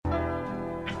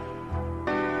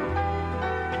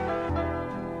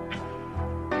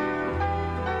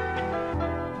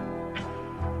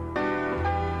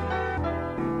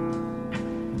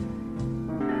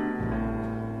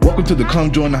Welcome to the Come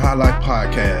Join the High Life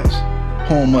podcast,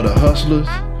 home of the hustlers,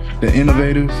 the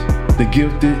innovators, the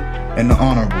gifted, and the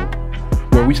honorable,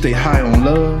 where we stay high on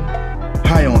love,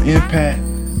 high on impact,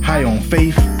 high on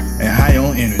faith, and high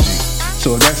on energy.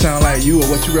 So if that sounds like you or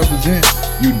what you represent,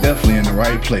 you're definitely in the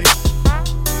right place.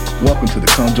 Welcome to the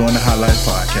Come Join the High Life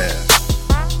podcast.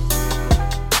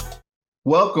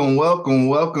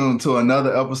 Welcome to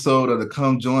another episode of the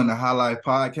Come Join the High Life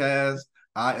podcast.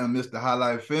 I am Mr. High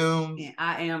Life Films. And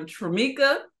I am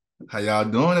Tramika. How y'all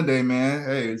doing today, man?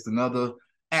 Hey, it's another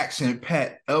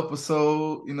action-packed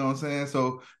episode, you know what I'm saying?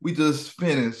 So we just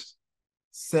finished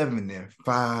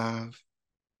 75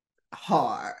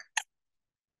 hard.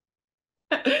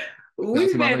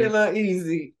 We made it a little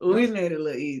easy.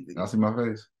 Y'all see my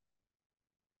face?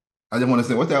 I just want to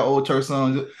sing, what's that old church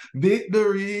song?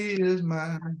 Victory is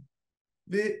mine.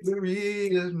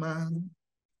 Victory is mine.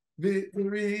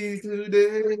 Victory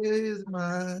today is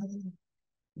mine.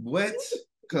 What?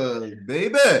 Cause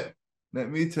baby, let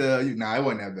me tell you. Nah, it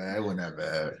wasn't that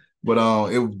bad. But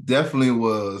it definitely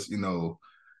was,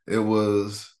 it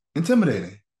was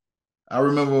intimidating. I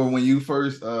remember when you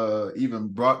first even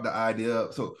brought the idea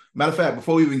up. So matter of fact,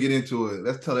 before we even get into it,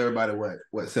 let's tell everybody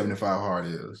what 75 Hard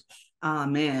is. Oh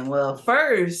man. Well,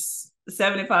 first,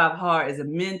 75 Hard is a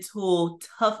mental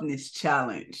toughness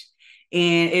challenge.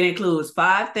 And it includes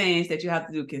 5 things that you have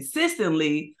to do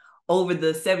consistently over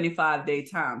the 75-day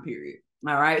time period.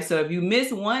 All right. So if you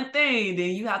miss one thing,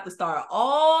 then you have to start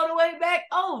all the way back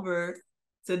over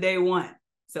to day 1.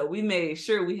 So we made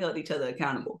sure we held each other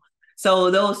accountable.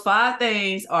 So those 5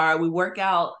 things are: we work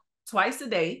out twice a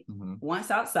day,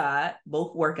 once outside,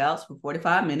 both workouts for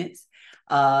 45 minutes.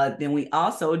 Then we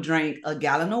also drink a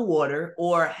gallon of water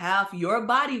or half your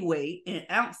body weight in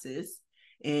ounces,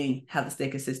 and have to stay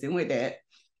consistent with that.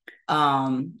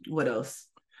 What else?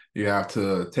 You have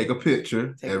to take a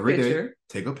picture every day.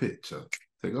 Take a picture.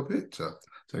 Well,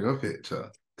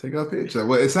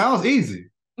 it sounds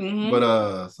easy,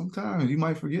 but sometimes you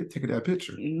might forget taking that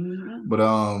picture.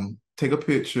 But take a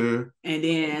picture and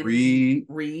then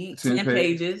read 10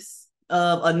 pages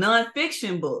of a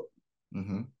nonfiction book.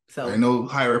 So ain't no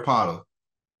Harry Potter,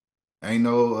 ain't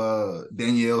no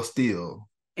Danielle Steele.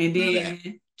 And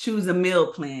then choose a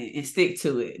meal plan and stick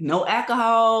to it. No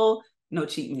alcohol, no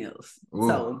cheat meals. Ooh.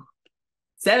 So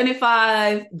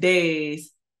 75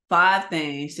 days, 5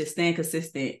 things, just staying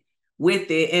consistent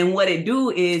with it. And what it do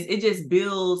is it just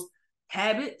builds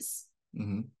habits.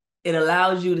 It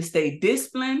allows you to stay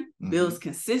disciplined, builds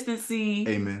consistency.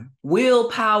 Amen.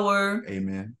 Willpower.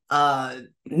 Amen.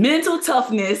 Mental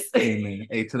toughness. Amen.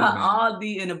 A to the man. All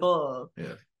the and above.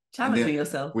 Yeah. Challenging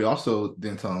yourself. We also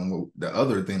didn't tell them the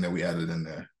other thing that we added in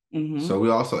there. So we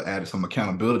also added some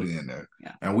accountability in there.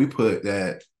 Yeah. And we put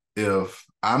that if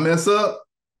I mess up,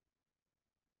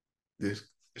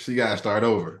 she got to start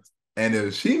over. And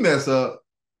if she mess up,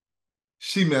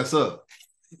 she mess up.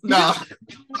 Nah.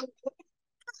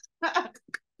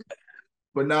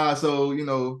 But nah, so,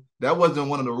 that wasn't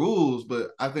one of the rules,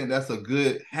 but I think that's a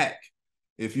good hack.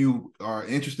 If you are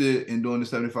interested in doing the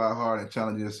 75 Hard and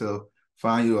challenging yourself,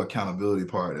 find your accountability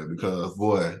partner, because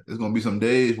boy, there's going to be some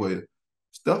days where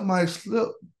stuff might slip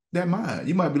that mind.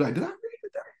 You might be like, did I read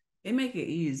it there? It make it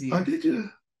easier. Or did I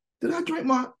drink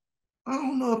I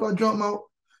don't know if I drank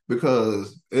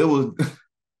because it was,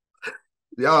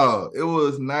 y'all, it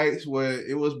was nights where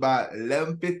it was about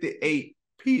 11:58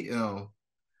 p.m.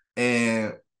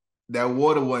 and that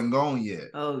water wasn't gone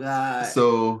yet. Oh God.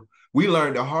 So we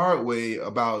learned the hard way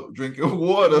about drinking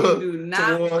water. You do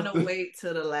not want to wait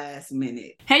till the last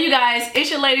minute. Hey, you guys,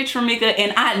 it's your lady Tramika,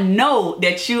 and I know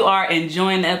that you are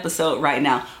enjoying the episode right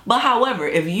now. But however,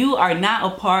 if you are not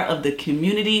a part of the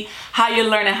community, How You're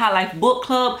Learning High Life Book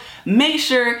Club, make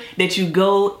sure that you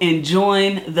go and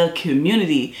join the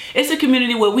community. It's a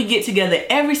community where we get together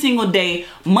every single day,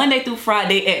 Monday through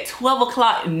Friday at 12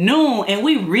 o'clock noon, and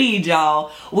we read,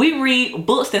 y'all. We read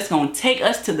books that's going to take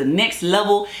us to the next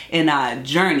level in our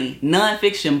journey,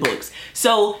 nonfiction books.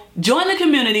 So join the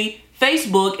community.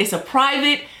 Facebook, it's a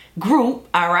private group,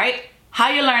 all right? How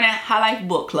You Learning High Life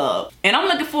Book Club. And I'm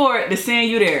looking forward to seeing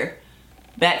you there.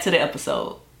 Back to the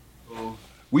episode.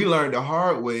 We learned the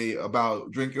hard way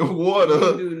about drinking water.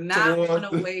 You do not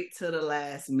want to wait till the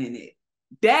last minute.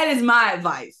 That is my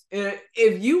advice.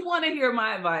 If you want to hear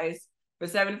my advice for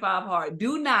 75 Hard,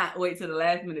 do not wait till the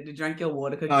last minute to drink your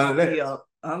water, because you'll be up.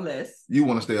 Unless you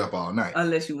want to stay up all night.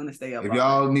 Unless you want to stay up. If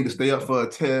y'all need to stay up for a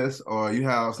test, or you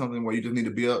have something where you just need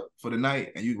to be up for the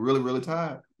night and you really, really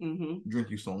tired, drink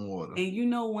you some water. And you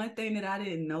know one thing that I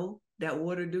didn't know that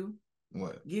water do?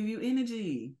 What? Give you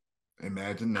energy.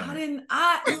 Imagine that.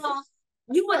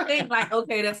 You would think like,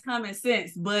 okay, that's common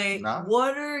sense, but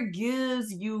water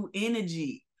gives you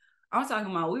energy. I'm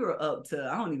talking about we were up to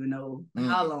I don't even know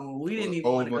how long. We didn't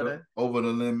even want to go to over the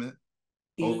limit.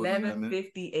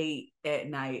 11:58 at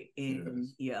night, and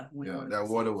that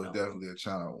water was definitely a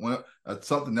challenge.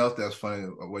 Something else that's funny,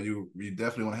 where you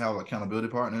definitely want to have an accountability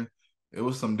partner. It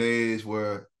was some days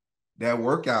where that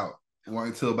workout went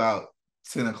until about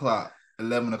 10 o'clock,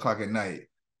 11 o'clock at night,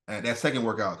 and that second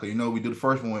workout, because we do the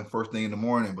first one first thing in the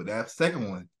morning, but that second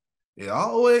one, it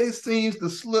always seems to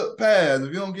slip past.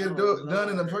 If you don't get it done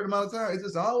in a certain amount of time, it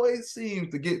just always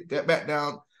seems to get that back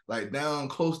down, like down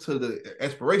close to the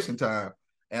expiration time.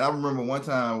 And I remember one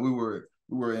time we were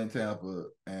in Tampa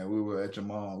and we were at your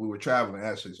mom. We were traveling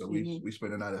actually, so we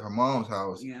spent the night at her mom's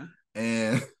house. Yeah.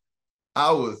 And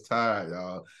I was tired,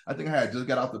 y'all. I think I had just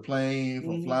got off the plane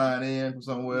from flying in from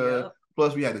somewhere. Yep.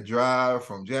 Plus, we had to drive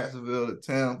from Jacksonville to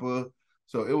Tampa.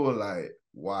 So it was like,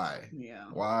 why? Yeah.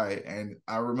 Why? And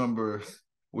I remember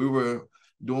we were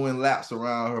doing laps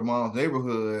around her mom's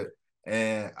neighborhood,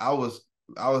 and I was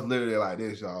literally like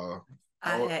this, y'all.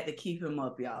 I had to keep him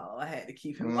up, y'all. I had to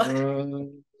keep him up. I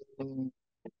was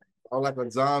like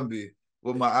a zombie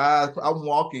with my eyes. I'm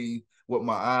walking with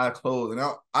my eyes closed,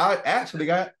 and I actually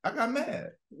got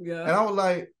mad. Yeah. And I was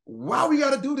like, "Why we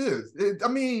got to do this?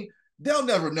 They'll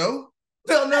never know.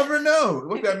 They'll never know."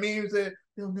 What that means is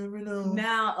they'll never know.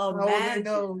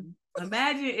 Now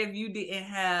imagine if you didn't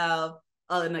have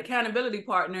an accountability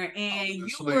partner and you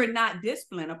were not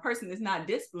disciplined. A person is not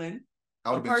disciplined.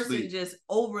 A person just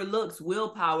overlooks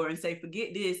willpower and say,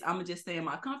 forget this, I'm gonna just stay in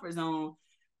my comfort zone.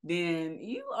 Then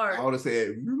you are. I would have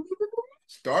said,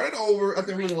 start it over. I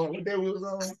think we was on what day we was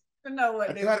on. You know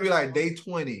what? It had to be like day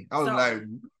 20. I was like,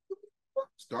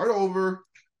 start over.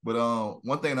 But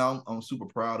one thing I'm super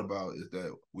proud about is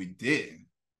that we did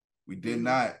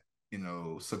not,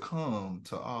 succumb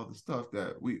to all the stuff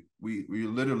that we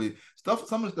literally some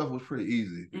of the stuff was pretty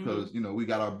easy because we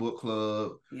got our book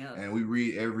club and we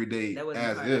read every day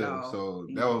as is. So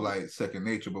that was like second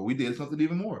nature. But we did something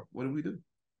even more. What did we do?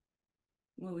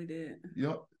 What we did?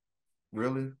 Yep.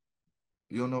 Really?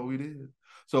 You don't know what we did?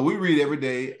 So we read every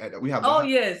day. We have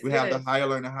the Higher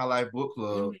Learning High Life book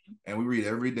club, and we read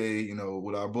every day.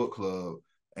 With our book club,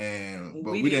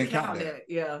 but we didn't count that.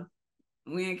 Yeah.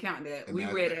 We didn't count that. And we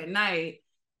read at night,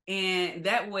 and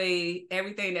that way,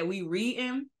 everything that we read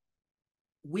in,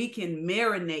 we can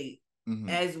marinate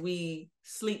as we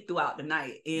sleep throughout the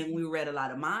night. And we read a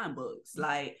lot of mind books,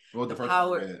 like the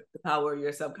power of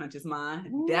your subconscious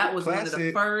mind. Ooh, that was classic. One of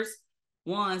the first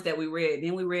ones that we read.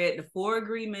 Then we read the 4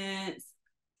 Agreements.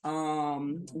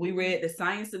 We read The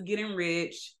Science of Getting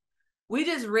Rich. We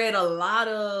just read a lot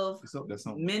of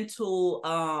mental.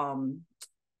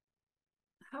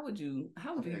 How would you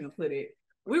even put it?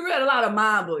 We read a lot of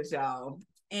mind books, y'all,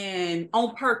 and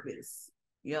on purpose.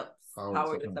 Yep.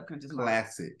 Power of the Subconscious Mind.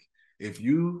 Classic. If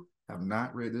you have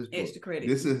not read this book, extra credit.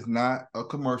 This is not a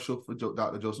commercial for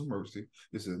Dr. Joseph Mercy.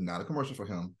 This is not a commercial for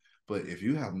him. But if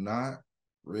you have not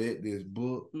read this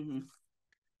book,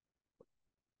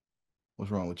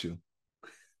 what's wrong with you?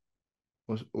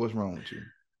 What's wrong with you?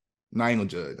 No, I ain't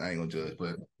gonna judge.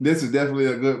 But this is definitely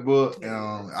a good book.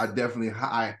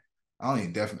 I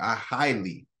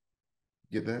highly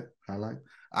get that highlight.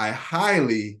 I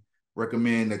highly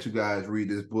recommend that you guys read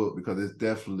this book because it's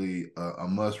definitely a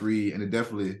must read, and it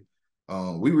definitely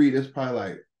we read this probably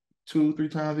like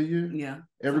 2-3 times a year. Yeah,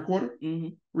 every quarter.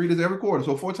 Read this every quarter,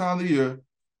 so 4 times a year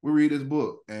we read this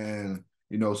book, and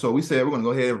so we said we're gonna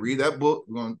go ahead and read that book.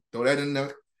 We're gonna throw that in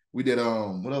there. We did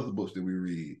what other books did we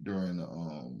read during the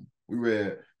we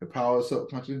read The Power of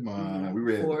Subconscious Mind. We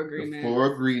read The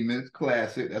 4 Agreements,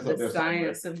 classic. That's The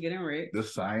Science of Getting Rich. The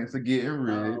Science of Getting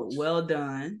Rich. Well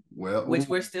Done. Which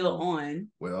we're still on.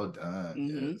 Well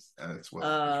Done. Yes. That's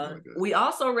really good. We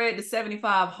also read the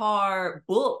 75 Hard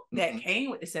book that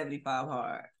came with the 75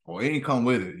 Hard. Oh, it ain't come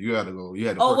with it. You had to go. You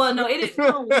had to. Oh well, no, it didn't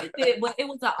come with it, but it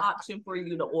was an option for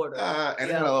you to order. And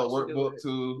it had a little workbook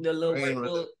too. The little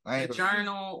workbook, the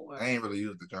journal. I ain't really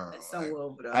used the journal. Somewhere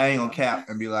over there. I ain't gonna cap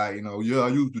and be like, I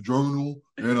used the journal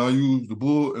and I used the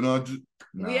book and I just.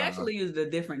 We actually used a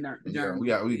different journal.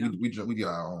 Yeah, we get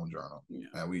our own journal. Yeah.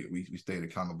 And we stayed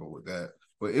accountable with that.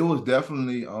 But it was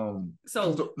definitely So I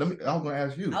was gonna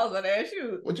ask you.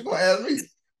 What you gonna ask me?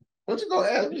 What you gonna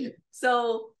ask me?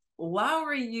 So. Why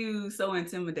were you so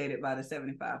intimidated by the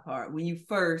 75 Hard when you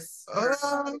first?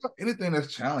 Anything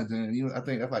that's challenging, I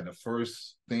think that's like the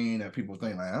first thing that people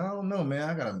think. Like, I don't know, man.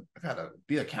 I gotta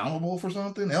be accountable for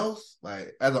something else.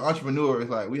 Like, as an entrepreneur,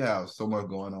 it's like we have so much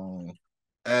going on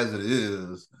as it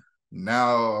is.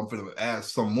 Now I'm gonna add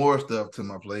some more stuff to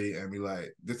my plate and be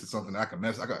like, this is something I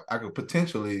could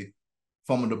potentially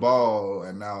fumbled the ball,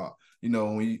 and now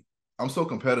I'm so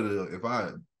competitive. If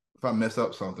I mess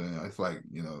up something, it's like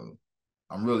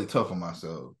I'm really tough on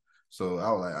myself. So I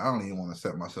was like, I don't even want to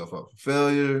set myself up for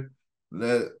failure.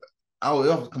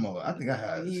 Come on. I think I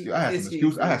had some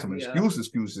excuses. I had some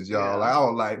excuses, y'all. Like, I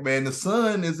was like, man, the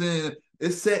sun is in.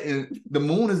 It's setting. The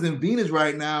moon is in Venus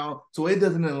right now, so it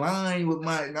doesn't align with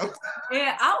my.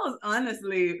 Yeah, I was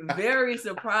honestly very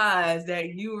surprised that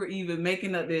you were even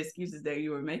making up the excuses that you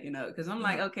were making up. Because I'm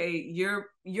like, okay, you're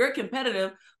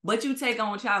competitive, but you take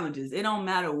on challenges. It don't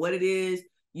matter what it is.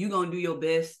 You gonna do your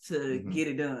best to get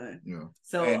it done. Yeah.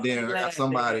 So and then I got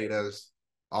somebody that's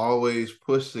always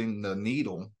pushing the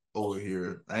needle over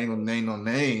here. I ain't gonna name no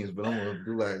names, but I'm gonna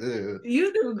do like this.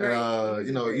 You do great.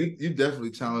 You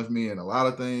definitely challenge me in a lot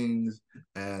of things,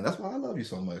 and that's why I love you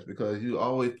so much, because you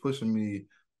always pushing me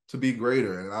to be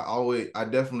greater. And I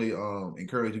definitely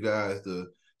encourage you guys to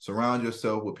surround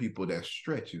yourself with people that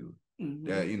stretch you.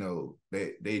 That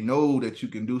they know that you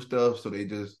can do stuff, so they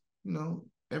just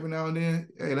every now and then,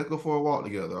 hey, let's go for a walk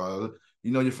together. Or,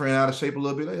 your friend out of shape a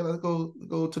little bit. Hey, let's go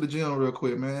to the gym real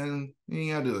quick, man. You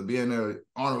ain't have to be in there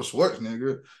Arnold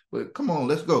Schwarzenegger, but come on,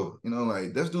 let's go.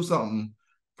 Let's do something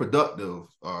productive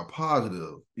or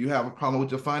positive. You have a problem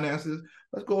with your finances?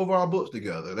 Let's go over our books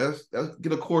together. Let's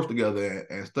get a course together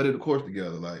and study the course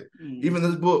together. Like even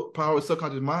this book, Power of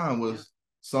Subconscious Mind, was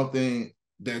something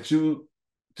that you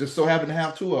just so happen to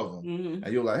have two of them,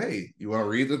 and you're like, hey, you want to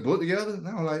read this book together? And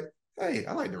I'm like, hey,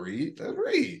 I like to read. Let's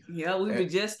read. Yeah, we were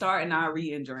just starting our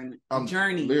reading journey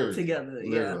together.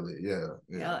 Literally, yeah.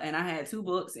 And I had two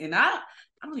books, and I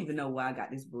don't even know where I got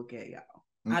this book at, y'all.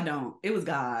 I don't. It was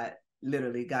God,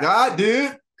 literally God. God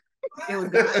did. It was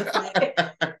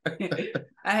God.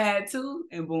 I had two,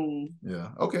 and boom. Yeah.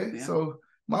 Okay. Yeah. So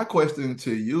my question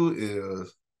to you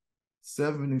is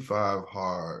 75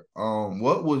 hard.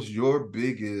 What was your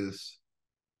biggest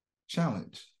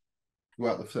challenge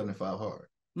throughout the 75 hard?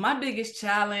 My biggest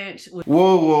challenge was...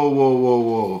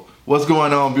 Whoa. What's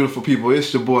going on, beautiful people?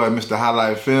 It's your boy, Mr.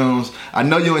 Highlight Films. I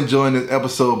know you're enjoying this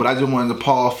episode, but I just wanted to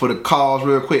pause for the calls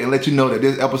real quick and let you know that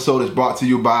this episode is brought to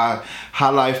you by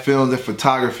Highlight Films and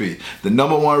Photography, the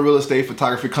 #1 real estate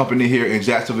photography company here in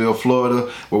Jacksonville, Florida,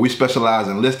 where we specialize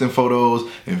in listing photos,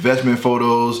 investment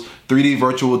photos, 3D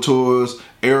virtual tours,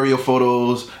 aerial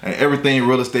photos, and everything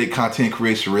real estate content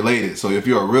creation related. So if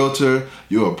you're a realtor,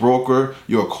 you're a broker,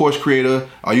 you're a course creator,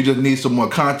 or you just need some more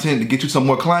content to get you some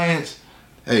more clients,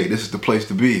 hey, this is the place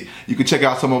to be. You can check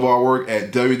out some of our work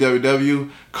at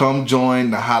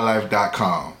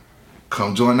www.comejointhehighlife.com.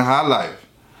 Come join the high life.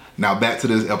 Now back to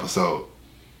this episode.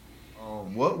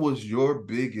 What was your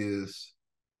biggest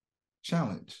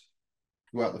challenge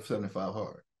throughout the 75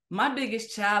 hard? My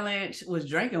biggest challenge was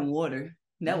drinking water.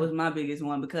 That was my biggest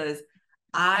one, because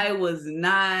I was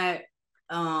not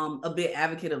a big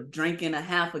advocate of drinking a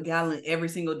half a gallon every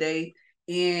single day.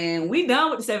 And we done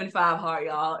with the 75 hard,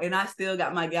 y'all. And I still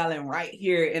got my gallon right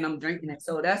here, and I'm drinking it.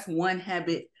 So that's one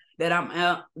habit that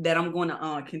I'm going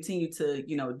to continue to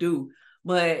do.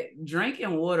 But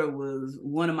drinking water was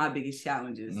one of my biggest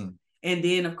challenges. And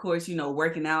then, of course,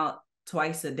 working out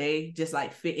twice a day, just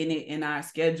like fitting it in our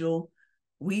schedule.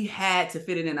 We had to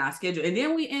fit it in our schedule. And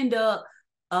then we end up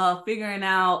figuring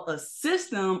out a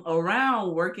system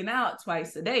around working out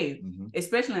twice a day,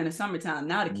 especially in the summertime.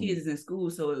 Now the kids is in school,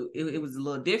 so it was a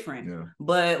little different. Yeah.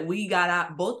 But we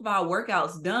got both of our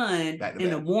workouts done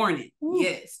in the morning.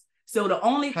 Yes. So the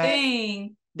only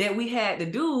thing that we had to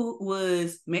do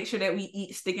was make sure that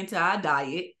we sticking to our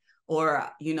diet, or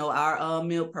our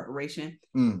meal preparation.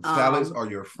 Salads are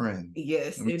your friend.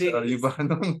 Yes, it is. You about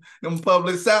them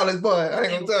public salads, boy. I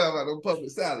ain't gonna tell about them public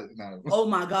salads now. Oh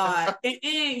my God! and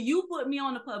you put me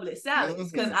on the public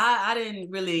salads, because I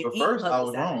didn't really. But first, I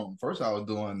was wrong. First, I was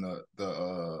doing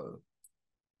the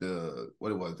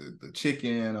what it was, the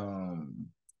chicken.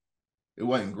 It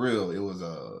wasn't grilled. It was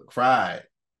fried.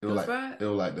 It was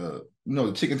like the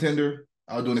the chicken tender.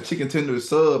 I was doing the chicken tender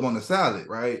sub on the salad,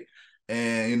 right?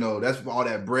 And that's all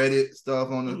that breaded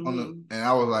stuff on the and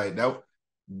I was like, that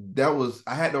was,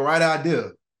 I had the right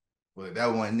idea, but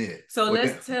that wasn't it. So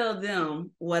let's tell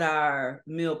them what our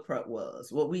meal prep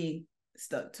was, what we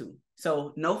stuck to.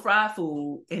 So no fried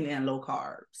food, and then low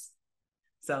carbs.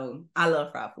 So I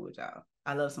love fried food, y'all.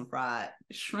 I love some fried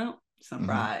shrimp, some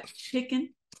fried chicken.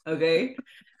 Okay.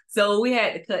 So we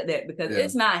had to cut that, because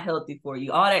it's not healthy for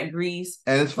you. All that grease.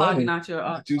 And it's funny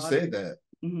that you said that.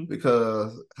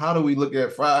 Because how do we look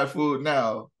at fried food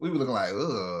now? We were looking like,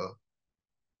 ugh.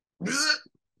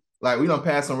 Like, we done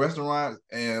passed some restaurants,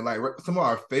 and like some of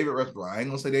our favorite restaurants, I ain't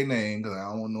gonna say their name because I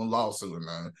don't want no lawsuit or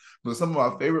nothing, but some of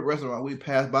our favorite restaurants, we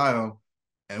passed by them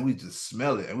and we just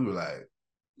smell it, and we were like,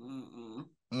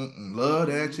 Love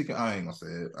that chicken. I ain't gonna say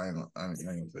it. I ain't gonna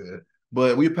say it.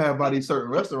 But we passed by these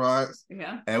certain restaurants,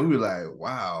 and we were like,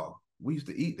 "Wow, we used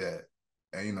to eat that,"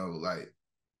 and like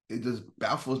it just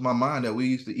baffles my mind that we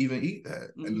used to even eat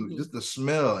that, and just the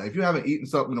smell. If you haven't eaten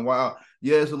something in a while,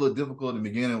 yeah, it's a little difficult in the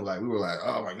beginning. Like we were like,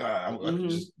 "Oh my god, I could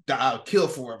just die, kill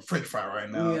for a French fry right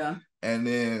now." Yeah. And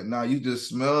then now you just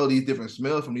smell these different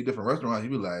smells from these different restaurants. You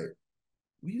be like,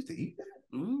 "We used to eat that."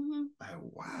 Like,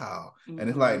 wow. And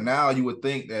it's like now you would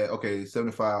think that, okay,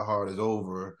 75 hard is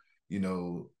over,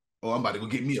 oh, I'm about to go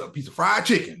get me a piece of fried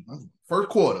chicken first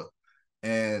quarter.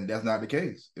 And that's not the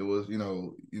case. It was,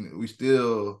 we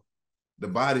still, the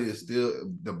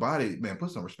body, man,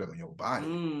 put some respect on your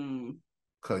body.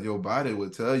 Because your body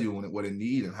will tell you what it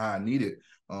needs and how I need it.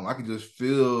 I could just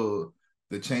feel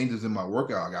the changes in my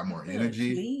workout. I got more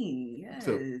energy. Clean, yes.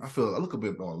 So I look a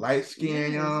bit more light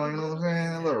skin, y'all. You know what I'm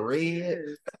saying? A little red.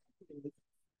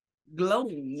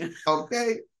 Glowing.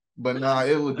 Okay. But nah,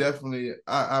 it was definitely,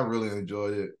 I really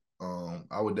enjoyed it.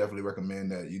 I would definitely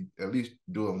recommend that you at least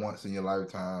do it once in your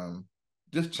lifetime.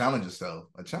 Just challenge yourself.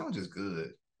 A challenge is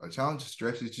good. A challenge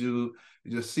stretches you.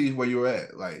 You just see where you're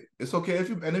at. Like, it's okay if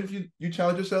you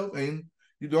challenge yourself and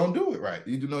you don't do it right.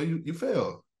 You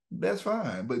fail. That's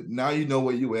fine. But now you know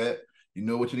where you at. You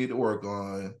know what you need to work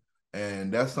on.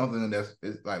 And that's something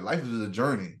it's like life is a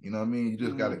journey. You know what I mean? You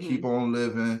just got to keep on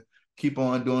living, keep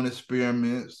on doing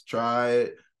experiments, try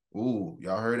it. Ooh,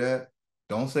 y'all heard that?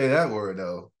 Don't say that word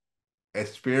though.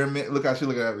 Experiment. Look how she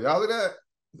looking at me. Y'all look at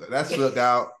that? That slipped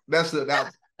out. That slipped out.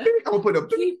 I'm gonna put a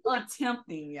keep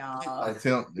attempting, y'all.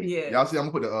 Attempting. Yeah. Y'all see, I'm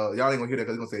gonna put y'all ain't gonna hear that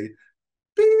because he's gonna say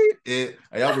beep it.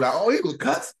 And y'all be like, oh, he was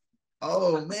cussing.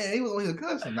 Oh man, he was on here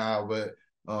cussing now. But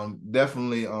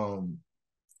definitely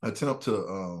attempt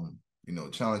to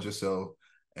challenge yourself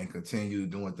and continue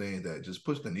doing things that just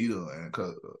push the needle. And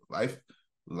because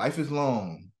life is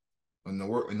long. In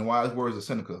the wise words of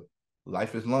Seneca,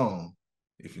 life is long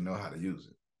if you know how to use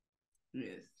it.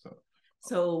 Yes.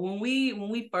 So when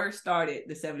we first started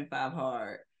the 75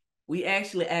 hard, we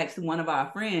actually asked one of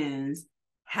our friends,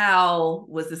 how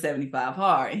was the 75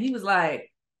 hard? And he was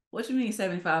like, what you mean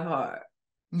 75 hard?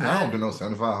 No, I don't do no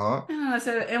 75 hard.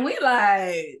 And we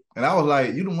like, and I was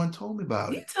like, you the one told me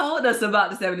about it. You told us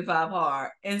about the 75 hard.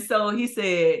 And so he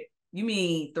said, you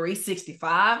mean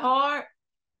 365 hard?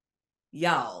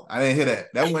 Y'all. I didn't hear that.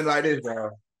 That went like this,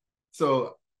 bro.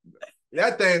 So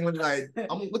that thing went like,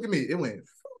 look at me. It went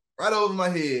right over my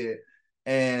head.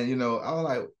 And, I was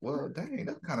like, well, dang,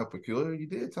 that's kind of peculiar. You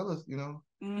did tell us,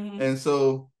 And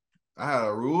so I had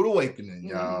a rude awakening,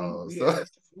 y'all. Yeah.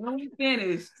 So we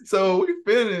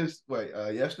finished.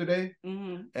 Yesterday?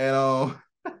 And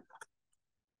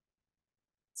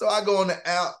so I go on the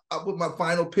app, I put my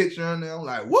final picture on there. I'm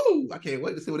like, woo, I can't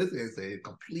wait to see what this is. Say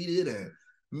completed and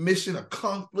mission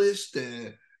accomplished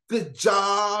and good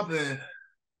job. And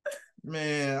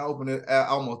man, I opened it, I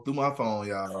almost threw my phone,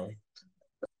 y'all.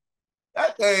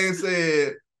 That thing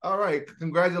said, all right,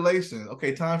 congratulations.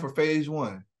 Okay, time for phase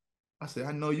 1. I said,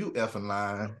 I know you effing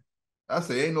lying. I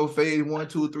said, ain't no phase 1,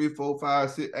 2, 3, 4,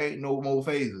 5, 6, ain't no more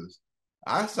phases.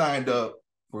 I signed up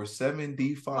for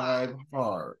 75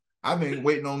 hard. I've been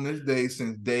waiting on this day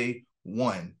since day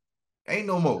 1. Ain't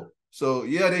no more. So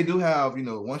yeah, they do have,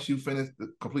 once you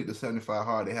complete the 75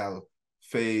 hard, they have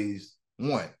phase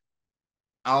 1.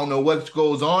 I don't know what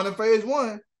goes on in phase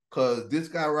 1 because this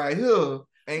guy right here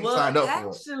ain't signed up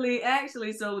for it.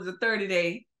 Actually, so it was a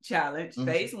 30-day challenge.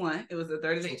 Phase 1, it was a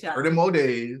 30-day challenge. 30 more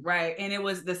days. Right. And it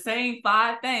was the same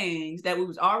 5 things that we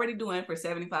was already doing for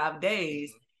 75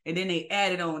 days. And then they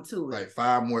added on to it. Like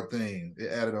 5 more things. They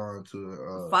added on to it.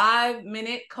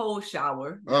 5-minute cold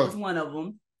shower. That was one of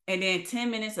them. And then 10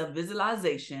 minutes of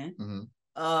visualization.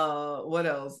 What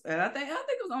else? And I think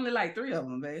it was only like 3 of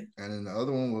them, babe. And then the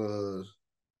other one was,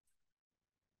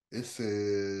 it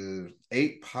says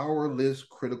 8 powerless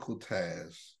critical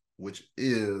tasks, which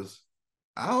is,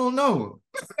 I don't know.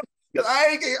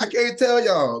 I can't tell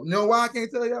y'all. You know why I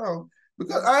can't tell y'all?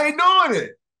 Because I ain't doing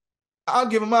it. I'm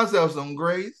giving myself some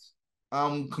grace.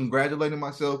 I'm congratulating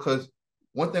myself because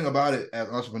one thing about it as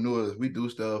entrepreneurs, we do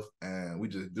stuff and we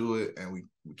just do it and we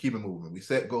keep it moving. We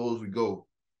set goals, we go,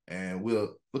 and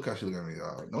we'll look how she looking at me,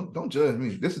 y'all. Don't judge me.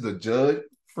 This is a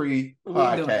judge-free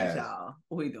podcast. We doing it, y'all.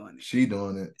 We doing it. She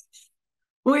doing it.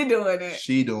 We doing it.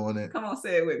 She doing it. Come on,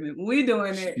 say it with me. We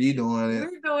doing it. She doing it.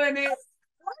 We doing it.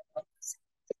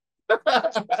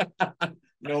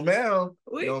 No, ma'am.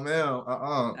 No, ma'am.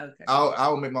 Okay. I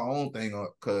will make my own thing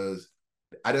up because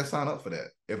I didn't sign up for that.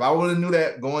 If I would have knew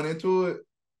that going into it,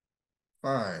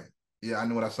 fine. Yeah, I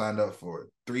knew what I signed up for.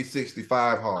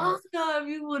 365 hard. Oh no, if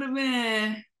you would have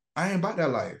been. I ain't about that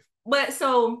life. But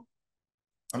so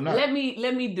I'm not. Let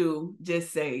me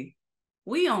just say,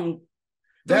 we on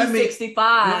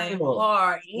 365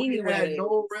 hard anyway. We had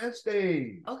no rest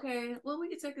days. Okay, well, we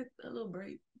can take a little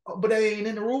break. But they ain't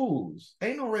in the rules.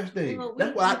 Ain't no rest days. Well,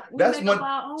 that's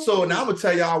one. So now I'm gonna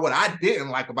tell y'all what I didn't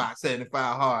like about 75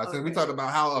 hard. Okay. Since we talked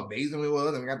about how amazing we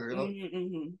was, and we got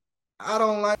to. I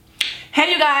don't like. Hey,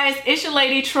 you guys, it's your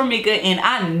lady Tramika, and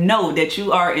I know that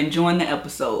you are enjoying the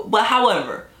episode. But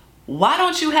however, why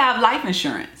don't you have life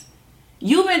insurance?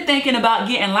 You've been thinking about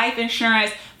getting life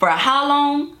insurance for how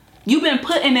long? You've been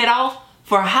putting it off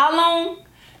for how long?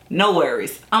 No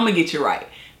worries, I'm gonna get you right.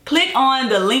 Click on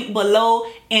the link below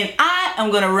and I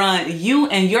am going to run you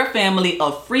and your family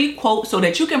a free quote so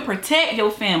that you can protect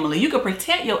your family, you can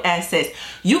protect your assets,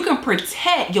 you can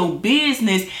protect your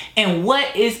business and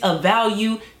what is of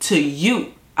value to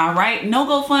you. All right, no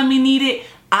GoFundMe needed.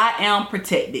 I am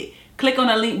protected. Click on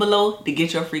the link below to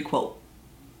get your free quote.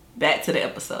 Back to the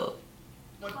episode.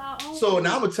 So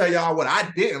now I'm gonna tell y'all what I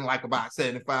didn't like about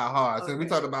 75 hard. Since we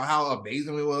talked about how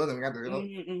amazing we was and we got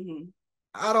to.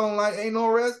 I don't like, ain't no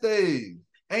rest days.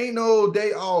 Ain't no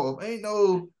day off. Ain't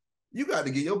no, you got to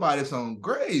give your body some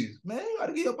grace, man. You got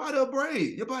to give your body a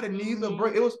break. Your body needs a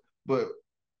break. But,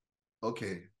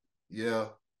 okay, yeah.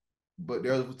 But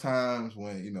there was times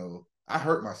when, I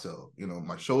hurt myself.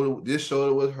 My shoulder, this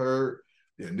shoulder was hurt.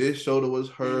 Then this shoulder was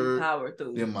hurt. Power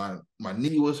through. Then my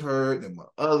knee was hurt. Then my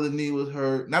other knee was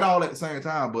hurt. Not all at the same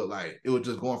time, but like it was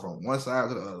just going from one side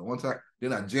to the other. One time,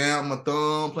 then I jammed my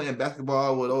thumb playing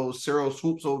basketball with old Cheryl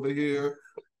Swoops over here.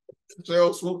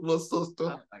 Cheryl Swoops, little sister.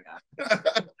 Oh my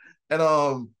God.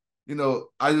 And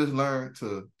I just learned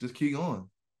to just keep going.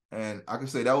 And I can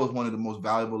say that was one of the most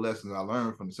valuable lessons I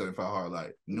learned from the 75 hard.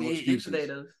 Like no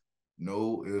excuses.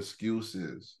 No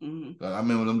excuses. I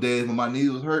remember them days when my knees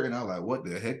was hurting. I was like, what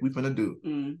the heck we finna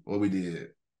do? What we did.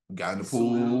 Got in the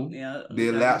pool.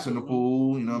 Did laps in the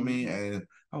pool. You know what I mean? And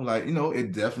I was like,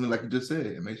 it definitely, like you just said,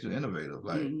 it makes you innovative.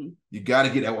 Like, you got to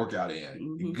get that workout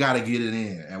in. You got to get it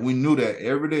in. And we knew that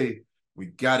every day, we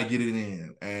got to get it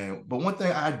in. But one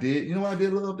thing I did, you know what I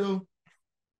did love, though?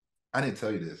 I didn't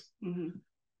tell you this.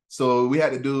 So we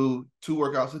had to do 2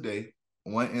 workouts a day.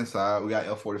 One inside, we got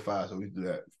L45, so we do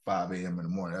that 5 a.m. in the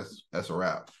morning. That's a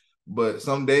wrap. But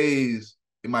some days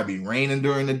it might be raining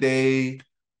during the day.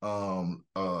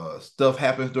 Stuff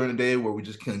happens during the day where we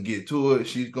just couldn't get to it.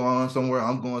 She's going somewhere,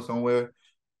 I'm going somewhere,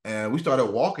 and we started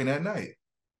walking at night.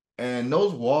 And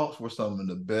those walks were some of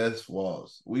the best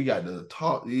walks. We got to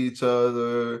talk to each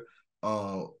other.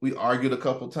 We argued a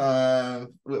couple times.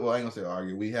 Well, I ain't gonna say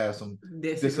argue. We had some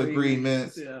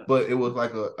disagreements, but it was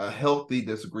like a healthy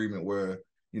disagreement where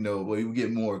where you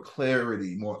get more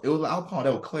clarity. I'll call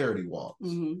that clarity walks.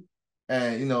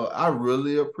 And I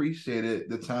really appreciated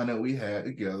the time that we had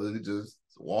together to just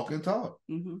walk and talk.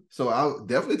 So I'll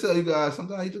definitely tell you guys,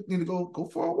 sometimes you just need to go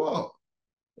for a walk.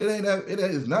 It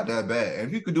is not that bad. And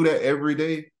if you could do that every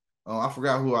day, I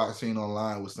forgot who I seen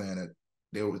online was saying that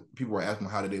people were asking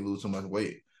how did they lose so much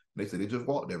weight. They said they just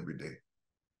walked every day.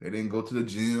 They didn't go to the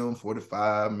gym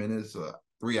 45 minutes or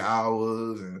 3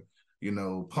 hours and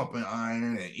pumping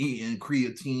iron and eating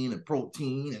creatine and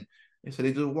protein. And they said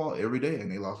they just walked every day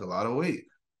and they lost a lot of weight.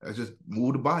 That's just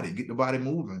move the body, get the body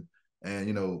moving.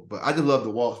 And but I just love the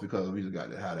walks because we just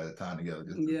got to have that time together.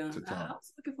 To talk. I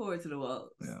was looking forward to the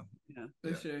walks. Yeah,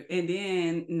 for sure. And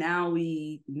then now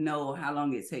we know how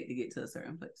long it takes to get to a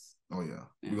certain place. Oh yeah.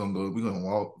 We're gonna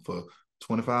walk for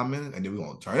 25 minutes and then we're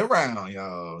gonna turn around,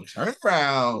 y'all. Turn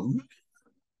around.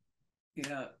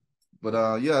 Yeah.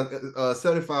 But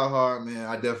 75 hard, man.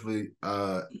 I definitely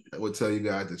would tell you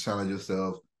guys to challenge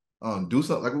yourself. Do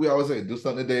something, like we always say, do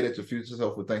something today that your future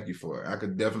self will thank you for. I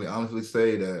could definitely honestly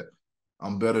say that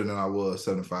I'm better than I was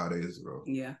 75 days ago.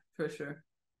 Yeah, for sure.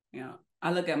 Yeah.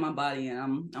 I look at my body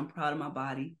and I'm proud of my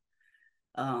body.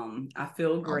 I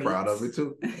feel great. I'm proud of it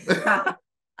too.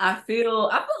 I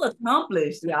feel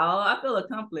accomplished, y'all. I feel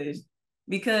accomplished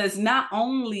because not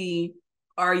only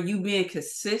are you being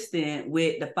consistent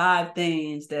with the 5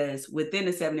 things that's within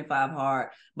the 75 hard,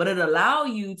 but it allow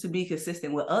you to be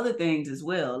consistent with other things as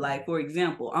well. Like, for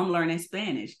example, I'm learning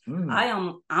Spanish.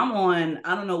 I'm on,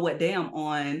 I don't know what day I'm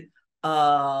on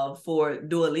for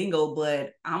Duolingo,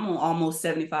 but I'm on almost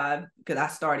 75 because I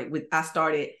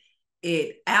started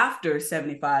it after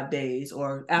 75 days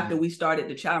or after we started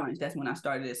the challenge. That's when I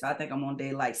started it. So I think I'm on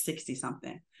day like 60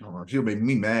 something. Oh, she'll make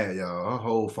me mad, y'all. Her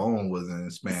whole phone was in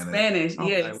Spanish.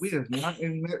 Yes. Like, we are not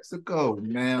in Mexico,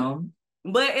 ma'am.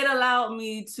 But it allowed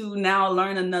me to now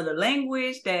learn another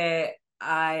language that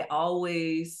I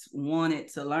always wanted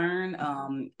to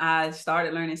learn. I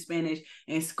started learning Spanish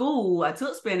in school. I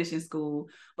took Spanish in school,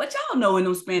 but y'all know in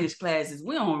those Spanish classes,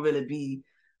 we don't really be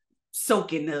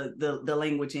soaking the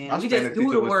language in. My We Spanish just do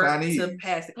teacher the was work Chinese. to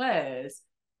pass the class.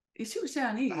 She was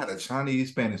Chinese. I had a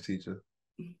Chinese Spanish teacher.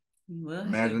 Well,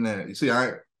 imagine that. You see,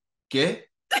 ¿qué?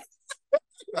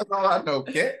 That's all I know.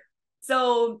 ¿Qué?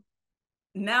 So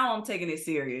now I'm taking it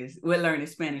serious with learning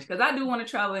Spanish because I do want to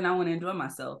travel and I want to enjoy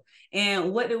myself.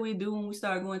 And what did we do when we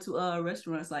started going to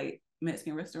restaurants, like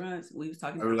Mexican restaurants? We was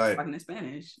talking in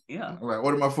Spanish. Yeah. All right,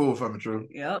 order my food for me, True.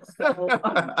 Yep.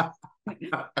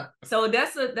 So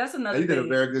that's another. You did a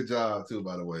very good job too,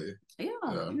 by the way. Yeah,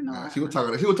 you know. She was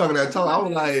talking that talk. I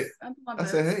was like, I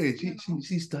said, hey,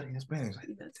 she's studying Spanish. Like,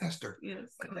 test her.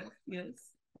 Yes.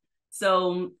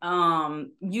 So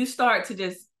you start to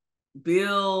just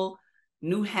build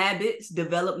new habits,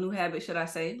 develop new habits, should I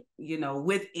say,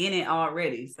 within it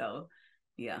already. So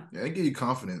yeah, it gives you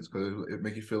confidence because it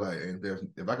makes you feel like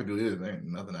if I could do this, there ain't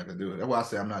nothing I can do. That's why I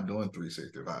say I'm not doing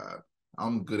 365.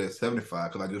 I'm good at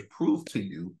 75 because I just proved to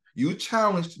you. You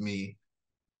challenged me.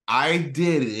 I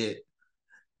did it.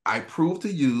 I proved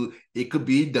to you it could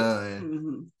be done.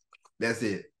 Mm-hmm. That's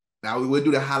it. Now we will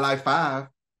do the highlight 5.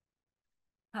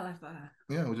 Highlight 5.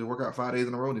 Yeah, we just work out 5 days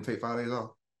in a row and take 5 days off.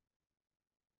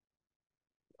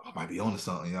 I might be on to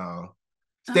something, y'all.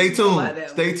 Stay tuned.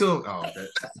 Stay tuned. Oh,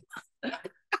 okay.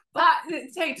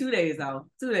 Take 2 days off.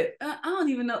 2 days. I don't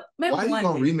even know. Maybe why you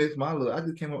gonna remix my look? I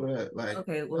just came up with that. Like,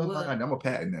 okay, well, I'm gonna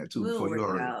patent that too. Before you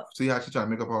already see how she trying to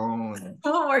make up her own.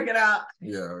 We'll work it out.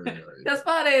 Yeah. Because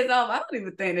 5 days off, I don't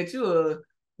even think that you would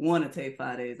want to take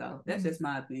 5 days off. That's just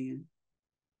my opinion.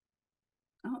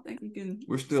 I don't think you can.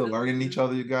 We're still learning each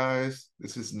other, you guys.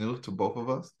 This is new to both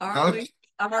of us. Are we?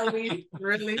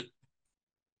 Really?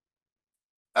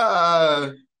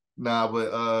 Nah,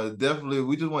 but definitely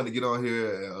we just wanted to get on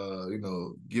here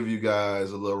and give you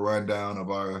guys a little rundown of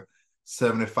our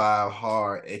 75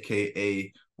 hard,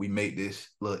 aka we make this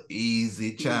look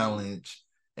easy challenge.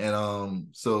 And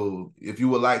so if you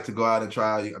would like to go out and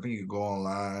try, I think you can go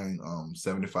online,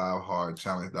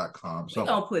 75hardchallenge.com. We're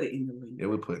gonna put it in the link. Yeah,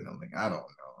 we'll put it in the link. I don't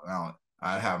know.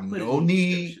 I have no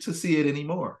need to see it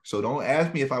anymore. So don't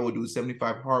ask me if I would do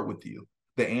 75 hard with you.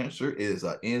 The answer is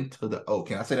N to the O.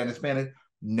 Can I say that in Spanish?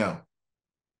 No.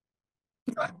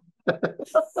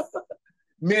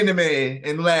 Minime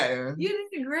in Latin. You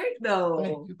did great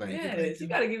though. Thank you. You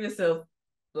gotta give yourself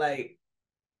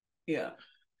yeah.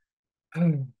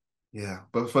 Yeah,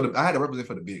 but I had to represent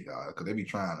for the big guys because they be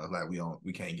trying to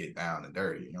we can't get down and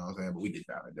dirty, you know what I'm saying? But we get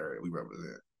down and dirty, we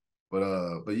represent.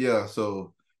 But yeah,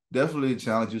 so definitely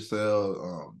challenge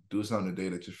yourself, do something today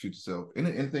that your future self.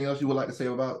 Anything else you would like to say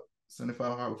about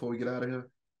 75 hard before we get out of here?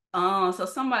 So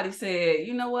somebody said,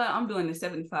 you know what? I'm doing the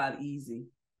 75 easy.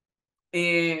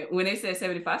 And when they said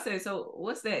 75, I said, so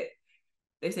what's that?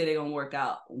 They said they're going to work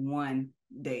out one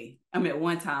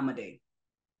time a day.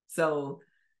 So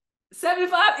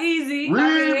 75 easy.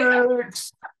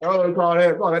 Remix. Call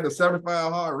that the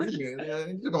 75 hard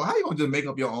remix. How you going to just make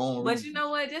up your own? But you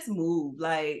know what? Just move.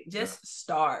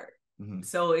 Start. Mm-hmm.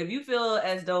 So if you feel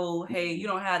as though, hey, you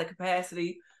don't have the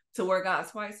capacity to work out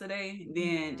twice a day,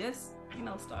 then just,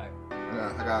 start.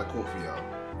 I got a quote for y'all.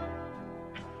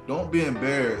 Don't be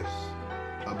embarrassed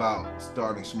about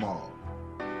starting small.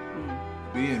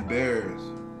 Be embarrassed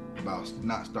about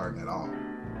not starting at all.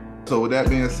 So with that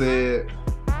being said,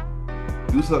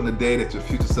 do something today that your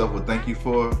future self will thank you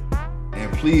for.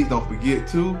 And please don't forget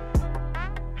to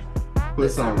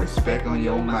put some respect on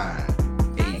your mind.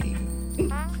 Hey.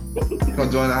 Come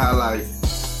join the highlight.